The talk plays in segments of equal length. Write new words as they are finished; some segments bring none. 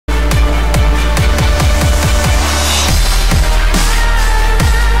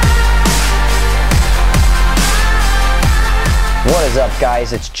What is up,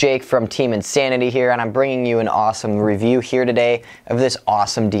 guys? It's Jake from Team Insanity here, and I'm bringing you an awesome review here today of this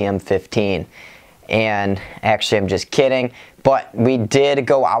awesome DM15. And actually, I'm just kidding, but we did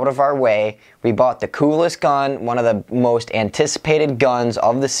go out of our way. We bought the coolest gun, one of the most anticipated guns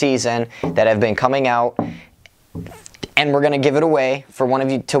of the season that have been coming out, and we're gonna give it away for one of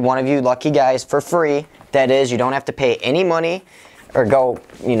you lucky guys for free. That is, you don't have to pay any money or go,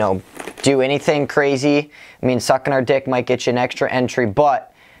 do anything crazy. I mean, sucking our dick might get you an extra entry,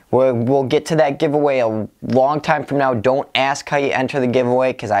 but we'll get to that giveaway a long time from now. Don't ask how you enter the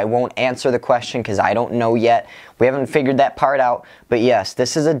giveaway because I won't answer the question because I don't know yet. We haven't figured that part out. But yes,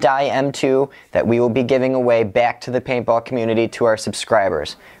 this is a die M2 that we will be giving away back to the paintball community, to our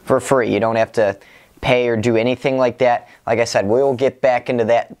subscribers, for free. You don't have to pay or do anything like that. Like I said, we will get back into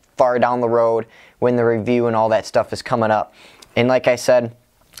that far down the road when the review and all that stuff is coming up. And like I said,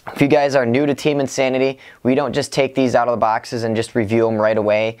 if you guys are new to Team Insanity, we don't just take these out of the boxes and just review them right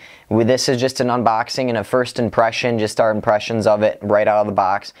away. This is just an unboxing and a first impression, just our impressions of it right out of the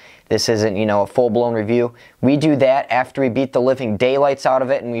box. This isn't, a full-blown review. We do that after we beat the living daylights out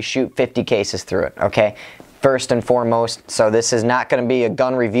of it and we shoot 50 cases through it, okay? First and foremost, so this is not going to be a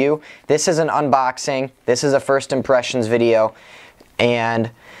gun review. This is an unboxing. This is a first impressions video,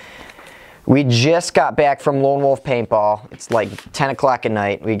 and we just got back from Lone Wolf Paintball. It's like 10 o'clock at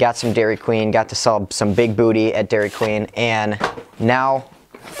night. We got some Dairy Queen, got to sell some big booty at Dairy Queen, and now,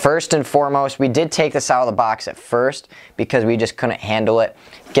 first and foremost, we did take this out of the box at first because we just couldn't handle it.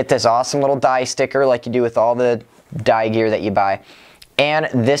 Get this awesome little die sticker like you do with all the die gear that you buy. And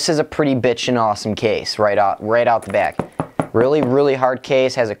this is a pretty bitchin' awesome case right out the back. Really, really hard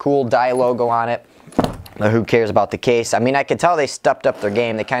case, has a cool die logo on it. Who cares about the case? I mean, I could tell they stepped up their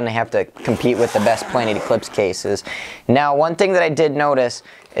game. They kind of have to compete with the best Planet Eclipse cases. Now, one thing that I did notice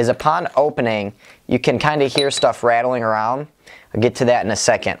is upon opening, you can kind of hear stuff rattling around. I'll get to that in a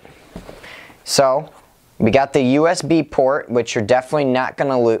second. So, we got the USB port, which you're definitely not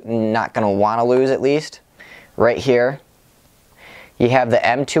gonna want to lose, at least, right here. You have the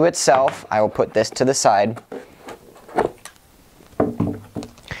M2 itself. I will put this to the side.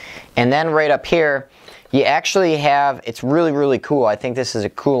 And then right up here, you actually have, it's really, really cool. I think this is a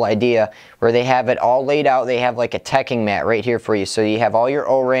cool idea where they have it all laid out. They have like a teching mat right here for you. So you have all your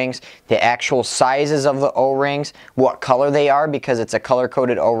O-rings, the actual sizes of the O-rings, what color they are because it's a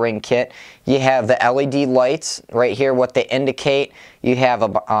color-coded O-ring kit. You have the LED lights right here, what they indicate. You have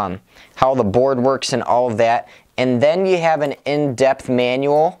how the board works and all of that. And then you have an in-depth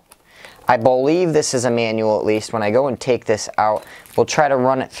manual. I believe this is a manual, at least. When I go and take this out, we'll try to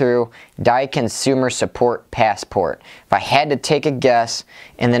run it through Die Consumer Support Passport. If I had to take a guess,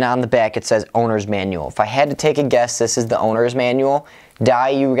 and then on the back it says Owner's Manual. If I had to take a guess, this is the Owner's Manual. Die,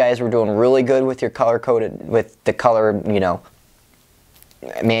 you guys were doing really good with your color-coded, with the color,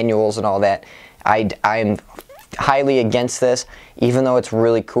 manuals and all that. I'm highly against this, even though it's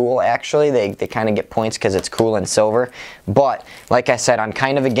really cool. Actually, they kind of get points because it's cool and silver, but like I said, I'm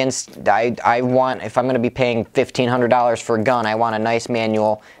kind of against. I want, if I'm going to be paying $1,500 for a gun, I want a nice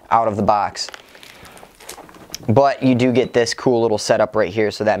manual out of the box. But you do get this cool little setup right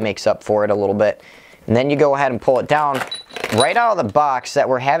here, so that makes up for it a little bit. And then you go ahead and pull it down right out of the box. That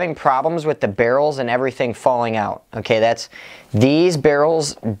we're having problems with the barrels and everything falling out. Okay, these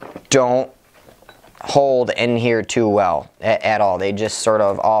barrels don't hold in here too well at all. They just sort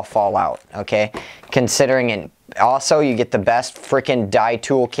of all fall out, okay? Considering it, also you get the best freaking die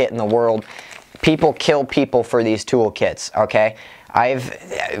toolkit in the world. People kill people for these toolkits, okay?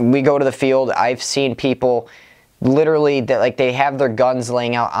 We go to the field, I've seen people literally that, like, they have their guns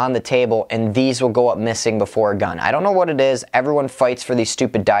laying out on the table and these will go up missing before a gun. I don't know what it is. Everyone fights for these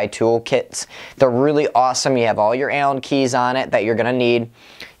stupid die toolkits. They're really awesome. You have all your Allen keys on it that you're gonna need.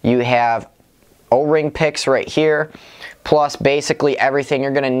 You have O-ring picks right here, plus basically everything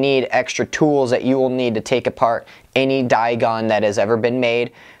you're going to need, extra tools that you will need to take apart any die gun that has ever been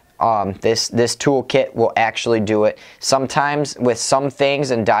made. This toolkit will actually do it. Sometimes with some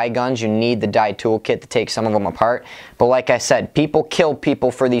things and die guns, you need the die toolkit to take some of them apart. But like I said, people kill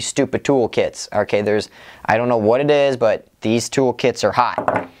people for these stupid toolkits. Okay, I don't know what it is, but these toolkits are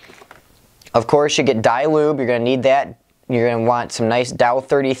hot. Of course, you get die lube. You're going to need that. You're going to want some nice Dow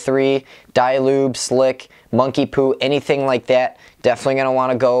 33, die lube, slick, monkey poo, anything like that. Definitely going to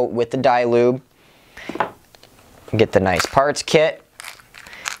want to go with the die lube. Get the nice parts kit.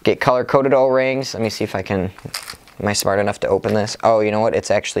 Get color-coded O-rings. Let me see if I can, am I smart enough to open this? Oh, you know what?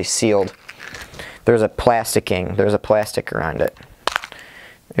 It's actually sealed. There's a plastic around it.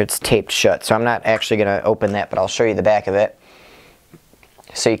 It's taped shut, so I'm not actually going to open that, but I'll show you the back of it.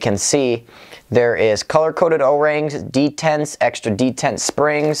 so you can see there is color-coded O-rings, detents, extra detent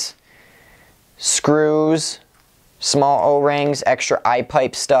springs, screws, small O-rings, extra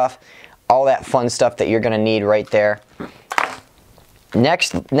eye-pipe stuff, all that fun stuff that you're going to need right there.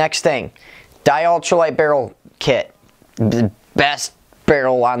 Next thing, Dye Ultralight barrel kit. The best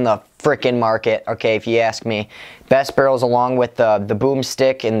barrel on the frickin' market, okay, if you ask me. Best barrels along with the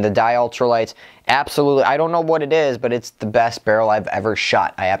boomstick and the Dye Ultralights. Absolutely, I don't know what it is, but it's the best barrel I've ever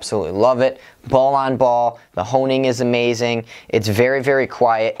shot. I absolutely love it. Ball on ball, the honing is amazing. It's very, very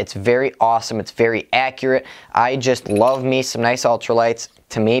quiet. It's very awesome. It's very accurate. I just love me some nice ultralights.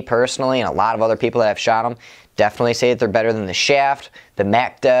 To me personally, and a lot of other people that have shot them, definitely say that they're better than the Shaft, the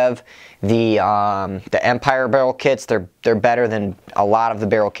MacDev, the Empire barrel kits. They're better than a lot of the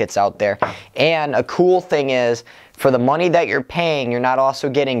barrel kits out there. And a cool thing is, for the money that you're paying, you're not also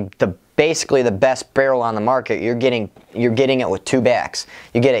getting basically the best barrel on the market. You're getting it with two backs.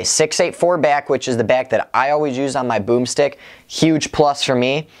 You get a 684 back, which is the back that I always use on my boomstick. Huge plus for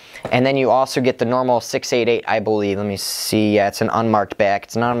me. And then you also get the normal 688, I believe. Let me see. Yeah, it's an unmarked back.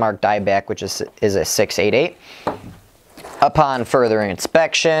 It's an unmarked die back, which is a 688. Upon further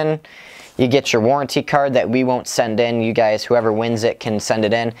inspection, you get your warranty card that we won't send in. You guys, whoever wins it, can send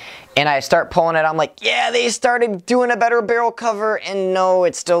it in. And I start pulling it. I'm like, yeah, they started doing a better barrel cover. And no,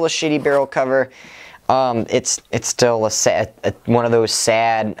 it's still a shitty barrel cover. It's still one of those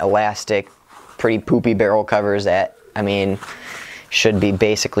sad, elastic, pretty poopy barrel covers that, I mean, should be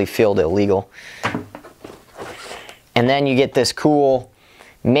basically filled illegal. And then you get this cool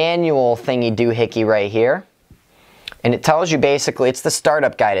manual thingy doohickey right here. And it tells you basically, it's the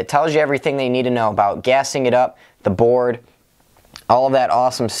startup guide. It tells you everything they need to know about gassing it up, the board, all of that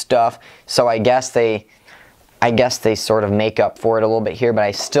awesome stuff. So I guess they sort of make up for it a little bit here, but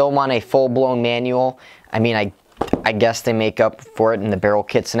I still want a full-blown manual. I mean, I guess they make up for it in the barrel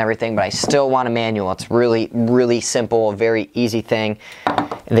kits and everything, but I still want a manual. It's really, really simple, a very easy thing.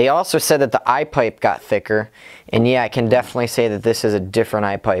 They also said that the eye pipe got thicker, and yeah, I can definitely say that this is a different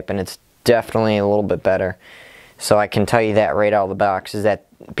eye pipe, and it's definitely a little bit better. So I can tell you that right out of the box, is that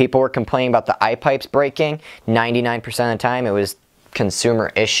people were complaining about the eye pipes breaking. 99% of the time it was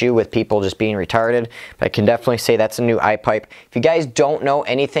consumer issue with people just being retarded. But I can definitely say that's a new eye pipe. If you guys don't know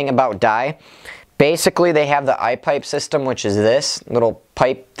anything about dye, basically they have the eye pipe system, which is this little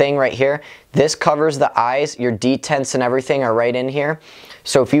pipe thing right here. This covers the eyes. Your detents and everything are right in here.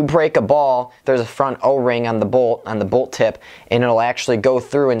 So if you break a ball, there's a front O-ring on the bolt tip, and it'll actually go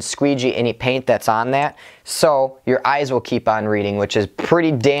through and squeegee any paint that's on that. So your eyes will keep on reading, which is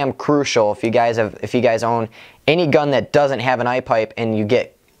pretty damn crucial if you guys own any gun that doesn't have an eye pipe and you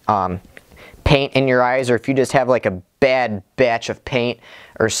get paint in your eyes, or if you just have like a bad batch of paint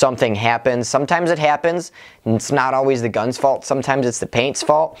or something happens. Sometimes it happens, and it's not always the gun's fault. Sometimes it's the paint's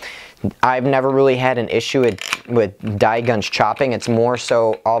fault. I've never really had an issue with dye guns chopping. It's more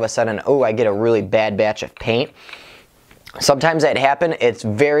so all of a sudden, oh, I get a really bad batch of paint. Sometimes that happens. It's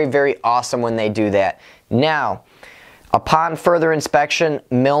very, very awesome when they do that. Now, upon further inspection,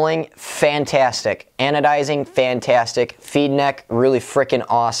 milling, fantastic. Anodizing, fantastic. Feed neck, really freaking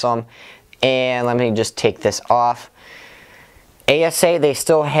awesome. And let me just take this off. ASA, they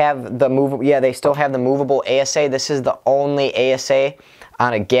still have the movable. Yeah, they still have the movable ASA. This is the only ASA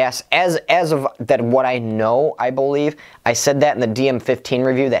on a gas, as of that, what I know, I believe. I said that in the DM15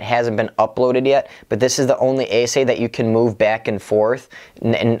 review that hasn't been uploaded yet, but this is the only ASA that you can move back and forth.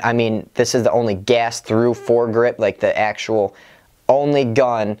 And I mean, this is the only gas through foregrip, like the actual only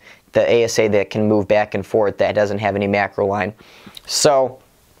gun, the ASA that can move back and forth that doesn't have any macro line. So,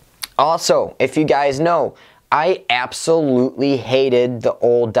 also, if you guys know, I absolutely hated the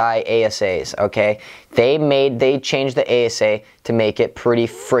old dye ASAs, okay? They changed the ASA to make it pretty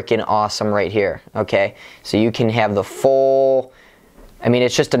freaking awesome right here, okay? So you can have the full, I mean,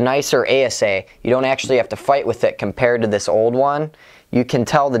 it's just a nicer ASA. You don't actually have to fight with it compared to this old one. You can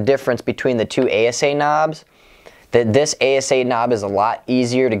tell the difference between the two ASA knobs. That this ASA knob is a lot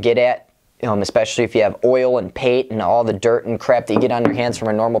easier to get at, especially if you have oil and paint and all the dirt and crap that you get on your hands from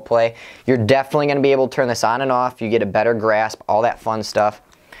a normal play. You're definitely going to be able to turn this on and off. You get a better grasp, all that fun stuff.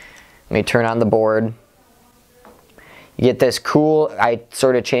 Let me turn on the board. You get this cool, I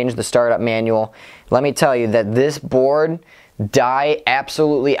sort of changed the startup manual. Let me tell you that this board, Dye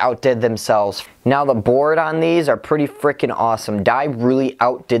absolutely outdid themselves. Now the board on these are pretty freaking awesome. Dye really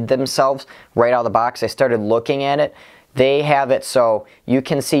outdid themselves right out of the box. I started looking at it. They have it so you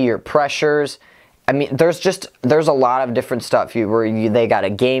can see your pressures. I mean, there's a lot of different stuff. They got a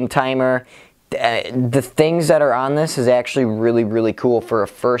game timer. The things that are on this is actually really, really cool for a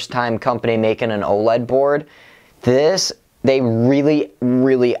first-time company making an OLED board. This they really,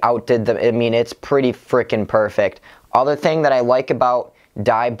 really outdid them. I mean, it's pretty freaking perfect. Other thing that I like about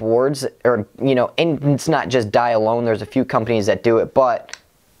die boards, or, you know, and it's not just die alone, there's a few companies that do it, but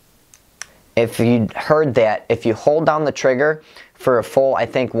if you heard that, if you hold down the trigger for a full, I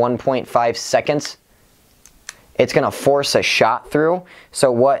think, 1.5 seconds, it's going to force a shot through.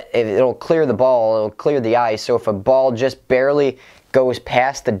 So what, it'll clear the ball, it'll clear the ice. So if a ball just barely goes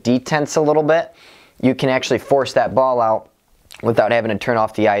past the detents a little bit, you can actually force that ball out without having to turn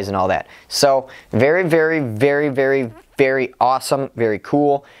off the eyes and all that. So very, very, very, very, very awesome, very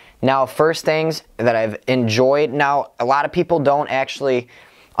cool. Now, first things that I've enjoyed. Now, a lot of people don't actually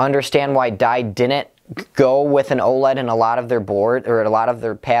understand why die didn't go with an OLED in a lot of their board, or a lot of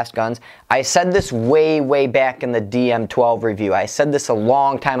their past guns. I said this way back in the DM12 review. I said this a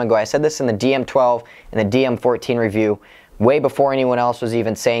long time ago. I said this in the DM12 and the DM14 review, way before anyone else was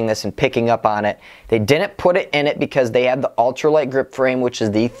even saying this and picking up on it. They didn't put it in it because they had the ultralight grip frame, which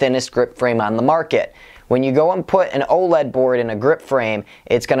is the thinnest grip frame on the market. When you go and put an OLED board in a grip frame,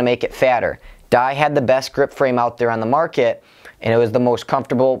 it's going to make it fatter. Die had the best grip frame out there on the market, and it was the most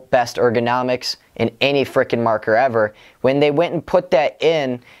comfortable, best ergonomics in any frickin' marker ever. When they went and put that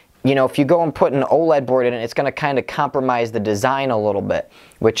in, you know, if you go and put an OLED board in it, it's going to kind of compromise the design a little bit,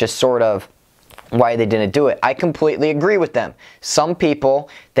 which is sort of why they didn't do it. I completely agree with them. Some people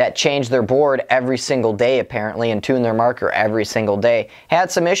that change their board every single day, apparently, and tune their marker every single day,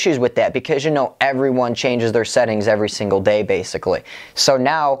 had some issues with that, because, you know, everyone changes their settings every single day, basically. So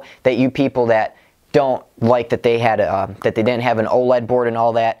now that you people that don't like that they had that they didn't have an OLED board and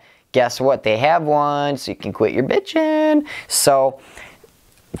all that, guess what? They have one, so you can quit your bitching. So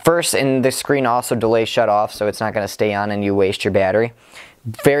first, and the screen also delay shut off, so it's not going to stay on and you waste your battery.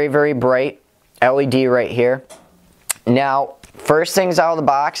 Very, very bright LED right here. Now, first things out of the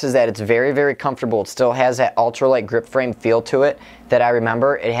box is that it's very, very comfortable. It still has that ultralight grip frame feel to it that I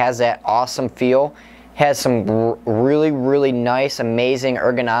remember. It has that awesome feel. Has some really, really nice, amazing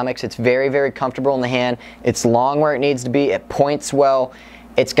ergonomics. It's very, very comfortable in the hand. It's long where it needs to be. It points well.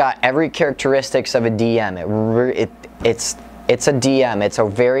 It's got every characteristics of a DM. It's a DM. It's a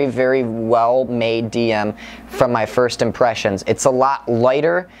very, very well-made DM from my first impressions. It's a lot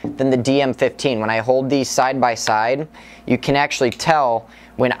lighter than the DM15. When I hold these side by side, you can actually tell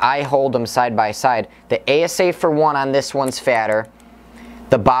when I hold them side by side. The ASA for one on this one's fatter.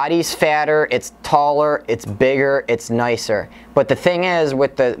 The body's fatter, it's taller, it's bigger, it's nicer. But the thing is,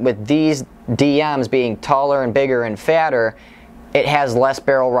 with these DMs being taller and bigger and fatter, it has less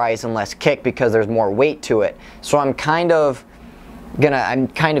barrel rise and less kick because there's more weight to it. So I'm kind of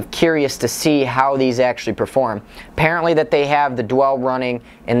curious to see how these actually perform. Apparently that they have the dwell running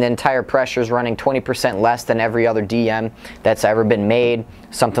and the entire pressure is running 20% less than every other DM that's ever been made,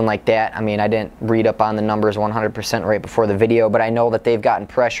 something like that. I mean, I didn't read up on the numbers 100% right before the video, but I know that they've gotten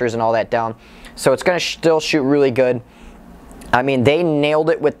pressures and all that down. So it's going to still shoot really good. I mean, they nailed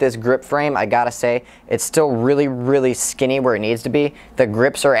it with this grip frame, I gotta say. It's still really, really skinny where it needs to be. The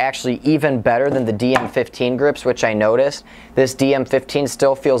grips are actually even better than the DM15 grips, which I noticed. This DM15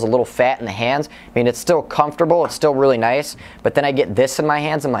 still feels a little fat in the hands. I mean, it's still comfortable, it's still really nice, but then I get this in my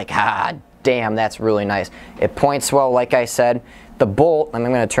hands, I'm like, ah, damn, that's really nice. It points well, like I said. The bolt, I'm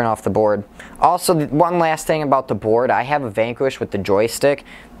going to turn off the board. Also, one last thing about the board, I have a Vanquish with the joystick.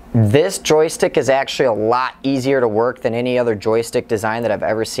 This joystick is actually a lot easier to work than any other joystick design that I've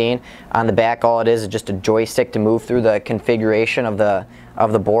ever seen. On the back, all it is just a joystick to move through the configuration of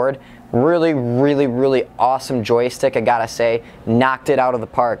the board. Really, really, really awesome joystick, I gotta say. Knocked it out of the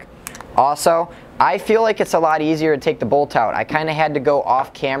park. Also, I feel like it's a lot easier to take the bolt out. I kind of had to go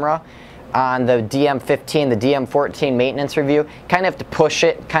off camera on the DM15, the DM14 maintenance review. Kind of have to push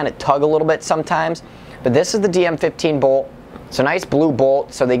it, kind of tug a little bit sometimes. But this is the DM15 bolt. It's a nice blue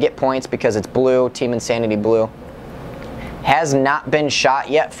bolt, so they get points because it's blue, Team Insanity blue. Has not been shot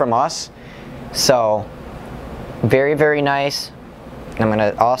yet from us, so very, very nice. I'm going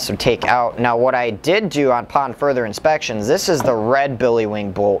to also take out, now what I did do upon further inspections, this is the red Billy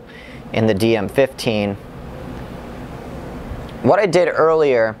Wing bolt in the DM15. What I did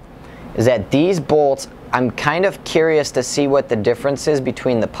earlier is that these bolts, I'm kind of curious to see what the difference is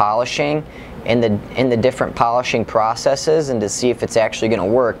between the polishing in the different polishing processes and to see if it's actually going to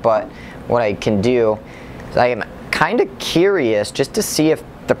work. But what I can do is I am kind of curious just to see if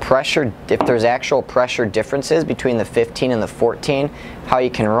the pressure, if there's actual pressure differences between the 15 and the 14, how you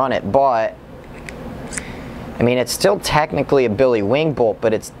can run it. But I mean, it's still technically a Billy Wing bolt,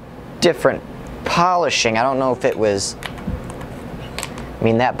 but it's different polishing. I don't know if it was, I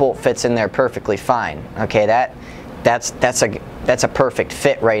mean, that bolt fits in there perfectly fine. Okay, that's a perfect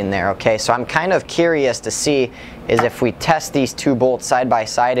fit right in there. Okay, so I'm kind of curious to see is if we test these two bolts side by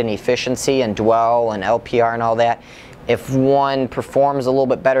side in efficiency and dwell and LPR and all that, if one performs a little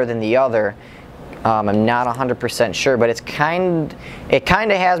bit better than the other. I'm not 100% sure, but it kind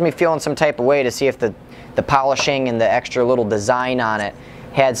of has me feeling some type of way to see if the polishing and the extra little design on it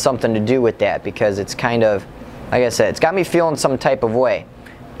had something to do with that, because it's kind of, like I said, it's got me feeling some type of way.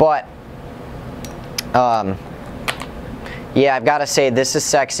 But yeah, I've got to say, this is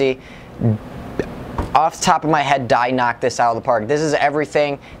sexy. Off the top of my head, Dye knocked this out of the park. This is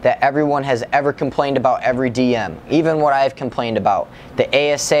everything that everyone has ever complained about every DM, even what I've complained about. The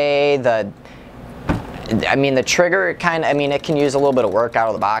ASA, I mean, the trigger, it can use a little bit of work out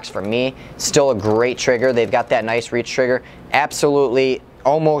of the box for me. Still a great trigger. They've got that nice reach trigger. Absolutely,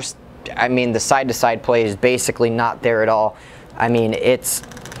 almost, I mean, the side-to-side play is basically not there at all. I mean,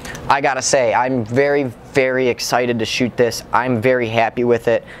 I gotta say, I'm very, very excited to shoot this. I'm very happy with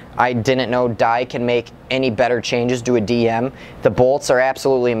it. I didn't know Dye can make any better changes to a DM. The bolts are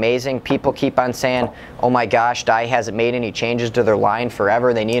absolutely amazing. People keep on saying, oh my gosh, Dye hasn't made any changes to their line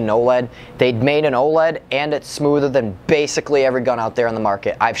forever. They need an OLED. They made an OLED, and it's smoother than basically every gun out there on the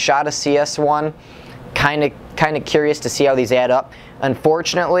market. I've shot a CS one, kind of curious to see how these add up.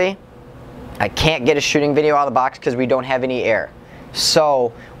 Unfortunately, I can't get a shooting video out of the box because we don't have any air.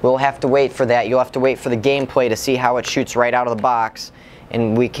 So we'll have to wait for that. You'll have to wait for the gameplay to see how it shoots right out of the box,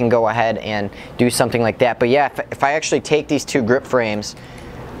 and we can go ahead and do something like that. But yeah, if I actually take these two grip frames,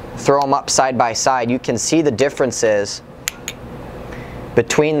 throw them up side by side, you can see the differences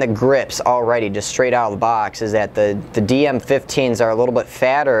between the grips already, just straight out of the box, is that the DM15s are a little bit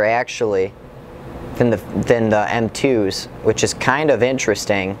fatter actually than the M2s, which is kind of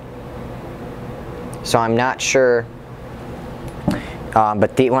interesting. So I'm not sure.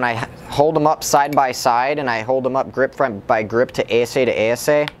 But when I hold them up side by side and I hold them up grip front by grip to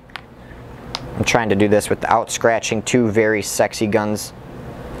ASA, I'm trying to do this without scratching two very sexy guns.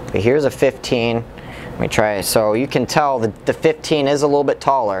 But here's a 15. Let me try it. So you can tell that the 15 is a little bit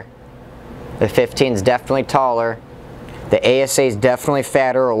taller. The 15 is definitely taller. The ASA is definitely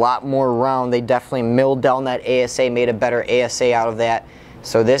fatter, a lot more round. They definitely milled down that ASA, made a better ASA out of that.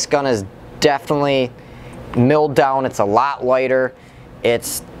 So this gun is definitely milled down. It's a lot lighter.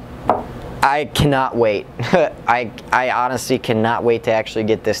 I cannot wait. I honestly cannot wait to actually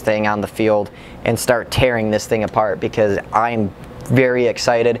get this thing on the field and start tearing this thing apart, because I'm very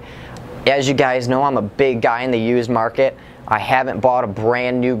excited. As you guys know, I'm a big guy in the used market. I haven't bought a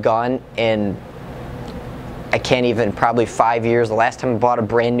brand new gun in, I can't even, probably 5 years. The last time I bought a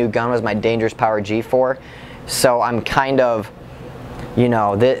brand new gun was my Dangerous Power G4. So I'm kind of, you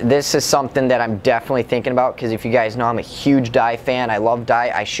know, this is something that I'm definitely thinking about, because if you guys know, I'm a huge Dye fan. I love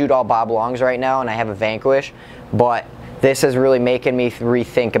Dye. I shoot all Bob Longs right now, and I have a Vanquish, but this is really making me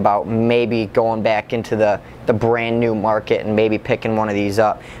rethink about maybe going back into the brand new market and maybe picking one of these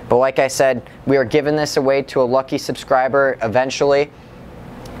up. But like I said, we are giving this away to a lucky subscriber eventually.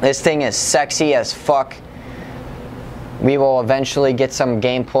 This thing is sexy as fuck. We will eventually get some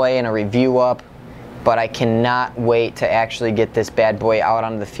gameplay and a review up, but I cannot wait to actually get this bad boy out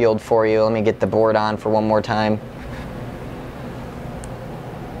onto the field for you. Let me get the board on for one more time.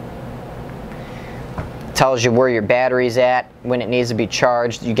 Tells you where your battery's at, when it needs to be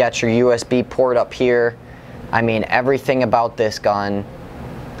charged. You got your USB port up here. I mean, everything about this gun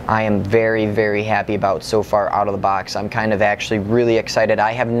I am very, very happy about so far out of the box. I'm kind of actually really excited.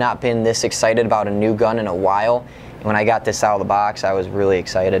 I have not been this excited about a new gun in a while. And when I got this out of the box, I was really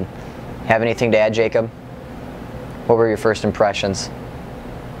excited. Have anything to add, Jacob? What were your first impressions?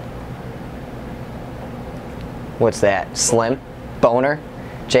 What's that? Slim? Boner?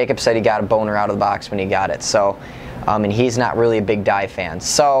 Jacob said he got a boner out of the box when he got it. So, and he's not really a big Dye fan.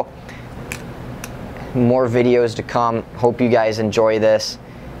 So, more videos to come. Hope you guys enjoy this.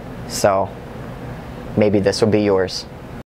 So, maybe this will be yours.